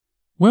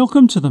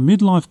Welcome to the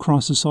Midlife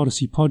Crisis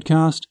Odyssey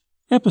podcast,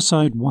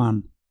 Episode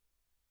 1.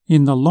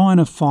 In the Line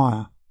of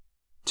Fire,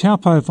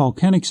 Taupo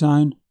Volcanic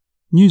Zone,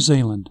 New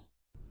Zealand.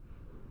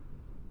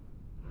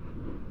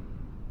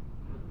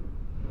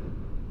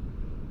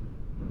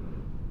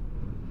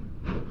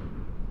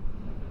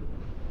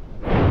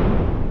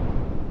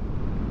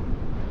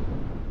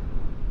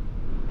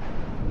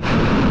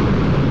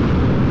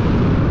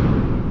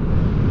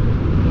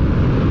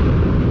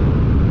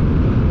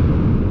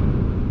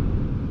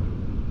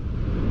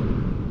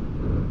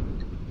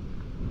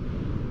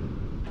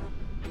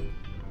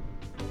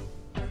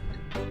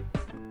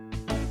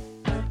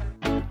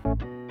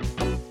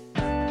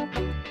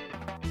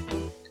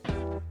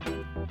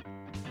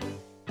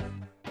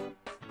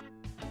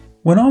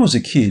 When I was a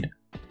kid,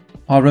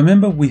 I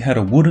remember we had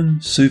a wooden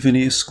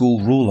souvenir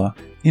school ruler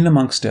in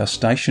amongst our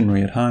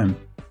stationery at home.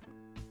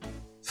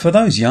 For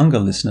those younger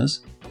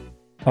listeners,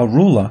 a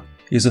ruler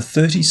is a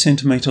 30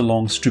 centimetre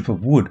long strip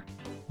of wood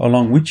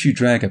along which you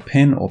drag a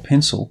pen or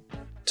pencil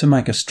to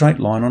make a straight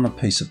line on a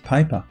piece of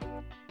paper.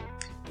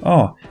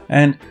 Oh,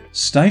 and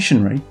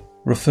stationery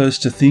refers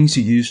to things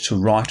you use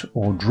to write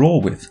or draw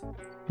with,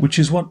 which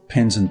is what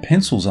pens and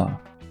pencils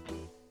are.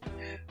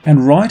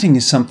 And writing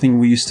is something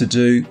we used to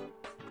do.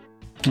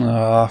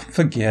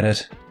 Forget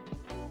it.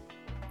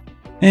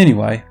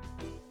 Anyway,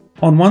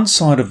 on one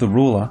side of the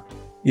ruler,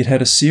 it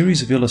had a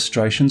series of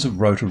illustrations of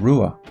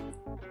Rotorua,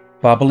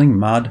 bubbling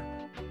mud,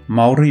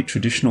 Maori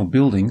traditional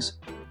buildings,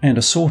 and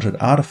assorted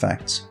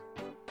artefacts.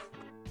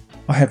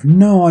 I have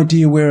no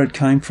idea where it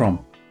came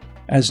from,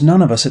 as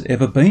none of us had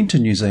ever been to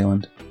New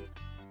Zealand.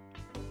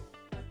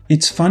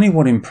 It's funny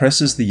what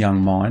impresses the young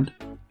mind.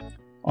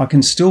 I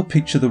can still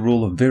picture the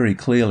ruler very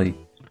clearly,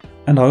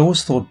 and I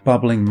always thought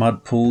bubbling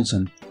mud pools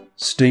and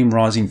steam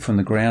rising from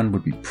the ground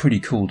would be pretty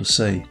cool to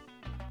see.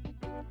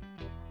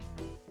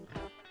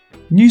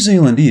 New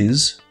Zealand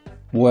is,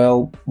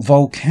 well,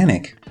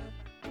 volcanic.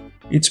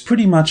 It's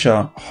pretty much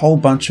a whole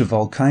bunch of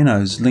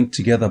volcanoes linked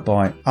together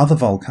by other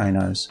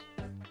volcanoes.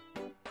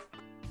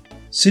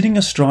 Sitting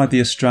astride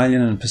the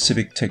Australian and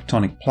Pacific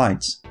tectonic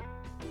plates,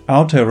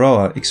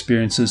 Aotearoa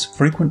experiences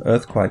frequent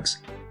earthquakes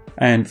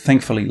and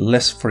thankfully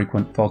less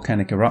frequent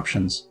volcanic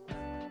eruptions.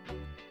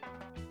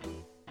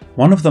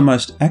 One of the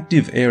most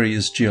active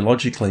areas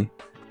geologically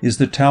is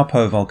the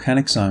Taupo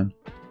Volcanic Zone,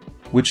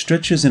 which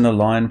stretches in a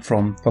line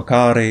from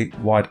Whakaari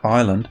White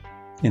Island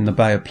in the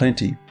Bay of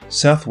Plenty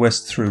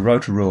southwest through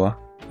Rotorua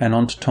and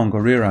onto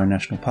Tongariro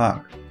National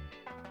Park.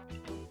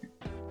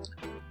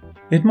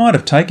 It might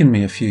have taken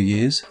me a few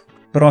years,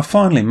 but I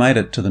finally made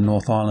it to the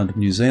North Island of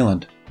New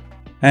Zealand,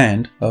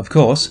 and, of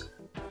course,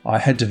 I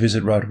had to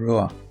visit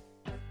Rotorua.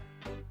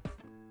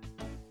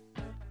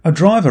 A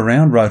drive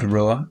around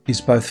Rotorua is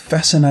both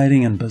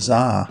fascinating and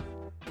bizarre.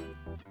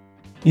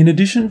 In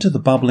addition to the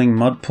bubbling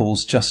mud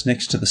pools just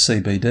next to the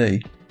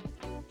CBD,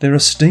 there are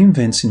steam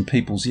vents in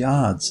people's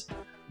yards.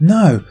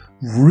 No,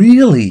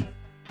 really!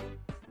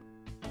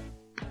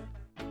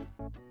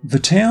 The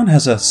town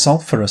has a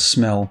sulphurous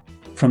smell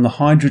from the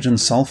hydrogen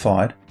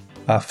sulfide,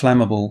 a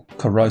flammable,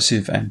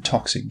 corrosive and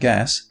toxic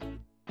gas,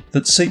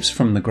 that seeps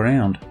from the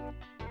ground.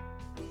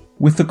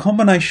 With the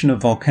combination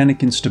of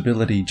volcanic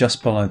instability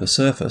just below the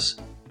surface,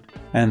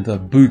 and the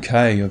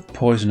bouquet of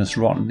poisonous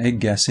rotten egg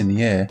gas in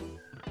the air,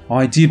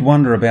 I did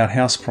wonder about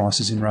house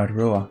prices in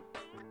Rotorua.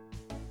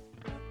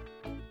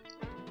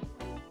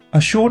 A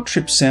short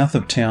trip south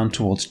of town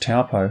towards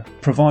Taupo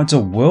provides a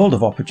world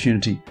of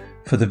opportunity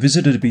for the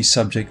visitor to be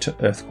subject to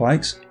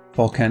earthquakes,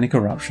 volcanic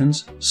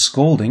eruptions,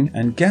 scalding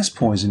and gas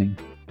poisoning.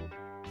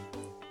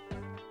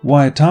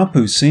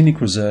 Waitapu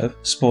Scenic Reserve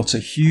sports a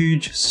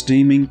huge,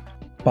 steaming,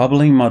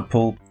 bubbling mud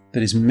pool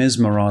that is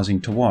mesmerising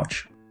to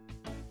watch.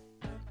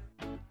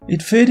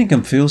 It fair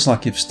dinkum feels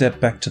like you've stepped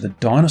back to the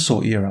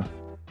dinosaur era.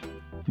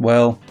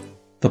 Well,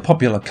 the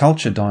popular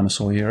culture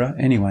dinosaur era,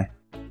 anyway.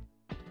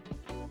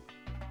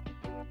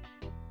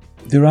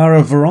 There are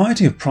a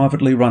variety of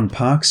privately run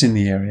parks in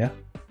the area,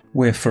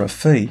 where for a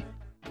fee,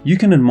 you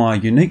can admire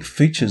unique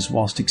features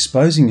whilst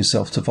exposing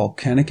yourself to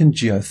volcanic and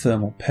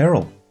geothermal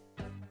peril.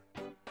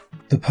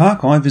 The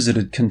park I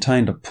visited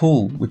contained a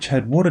pool which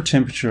had water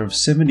temperature of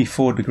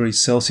 74 degrees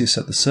Celsius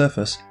at the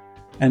surface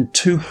and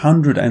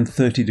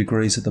 230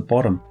 degrees at the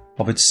bottom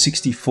of its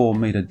 64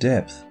 metre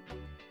depth.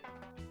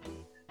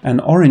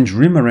 An orange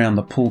rim around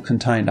the pool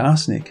contained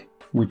arsenic,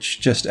 which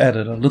just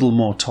added a little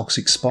more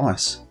toxic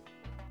spice.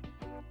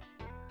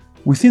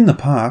 Within the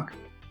park,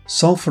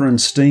 sulphur and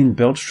steam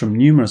belched from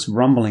numerous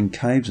rumbling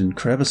caves and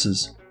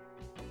crevices.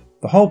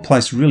 The whole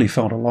place really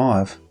felt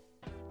alive.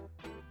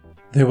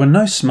 There were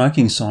no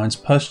smoking signs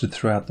posted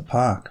throughout the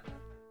park.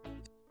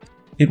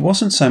 It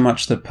wasn't so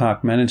much that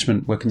park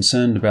management were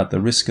concerned about the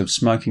risk of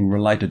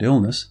smoking-related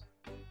illness,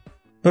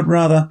 but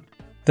rather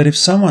that if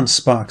someone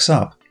sparks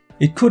up,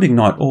 it could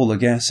ignite all the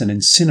gas and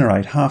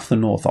incinerate half the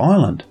North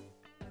Island.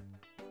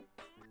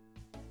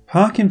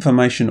 Park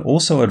information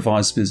also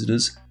advised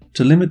visitors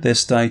to limit their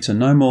stay to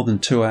no more than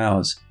 2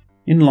 hours,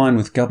 in line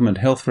with government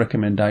health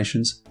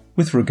recommendations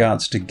with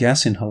regards to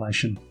gas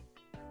inhalation.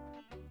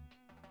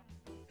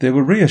 There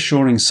were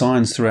reassuring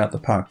signs throughout the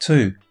park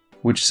too,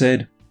 which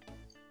said,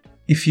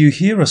 "If you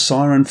hear a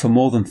siren for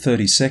more than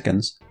 30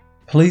 seconds,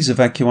 please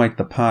evacuate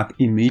the park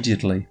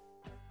immediately."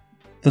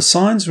 The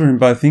signs were in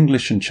both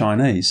English and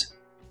Chinese,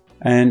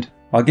 and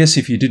I guess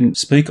if you didn't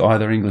speak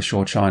either English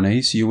or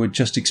Chinese, you were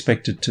just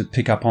expected to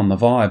pick up on the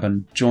vibe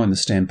and join the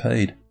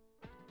stampede.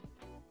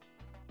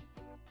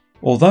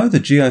 Although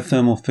the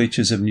geothermal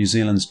features of New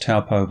Zealand's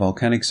Taupo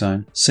volcanic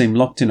zone seem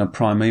locked in a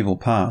primeval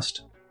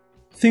past,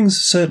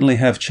 things certainly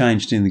have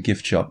changed in the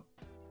gift shop.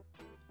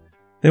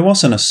 There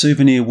wasn't a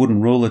souvenir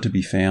wooden ruler to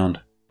be found.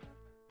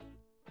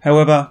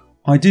 However,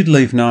 I did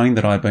leave knowing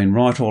that I'd been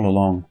right all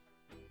along.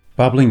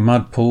 Bubbling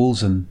mud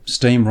pools and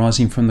steam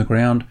rising from the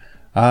ground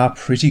are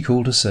pretty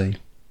cool to see.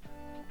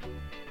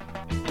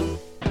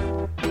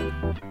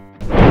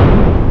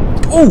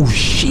 Oh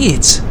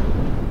shit!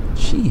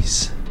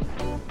 Jeez.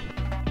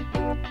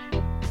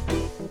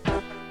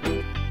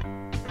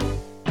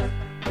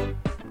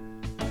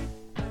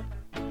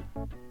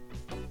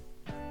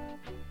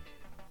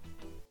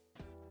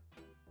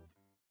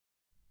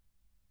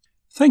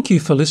 Thank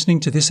you for listening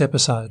to this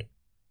episode.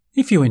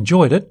 If you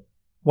enjoyed it,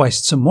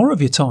 waste some more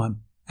of your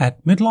time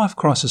at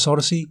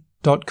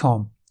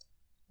midlifecrisisodyssey.com,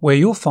 where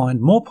you'll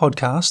find more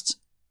podcasts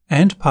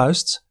and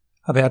posts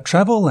about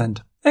travel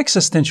and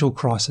existential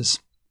crisis.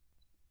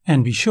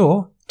 And be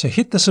sure to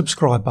hit the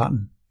subscribe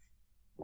button.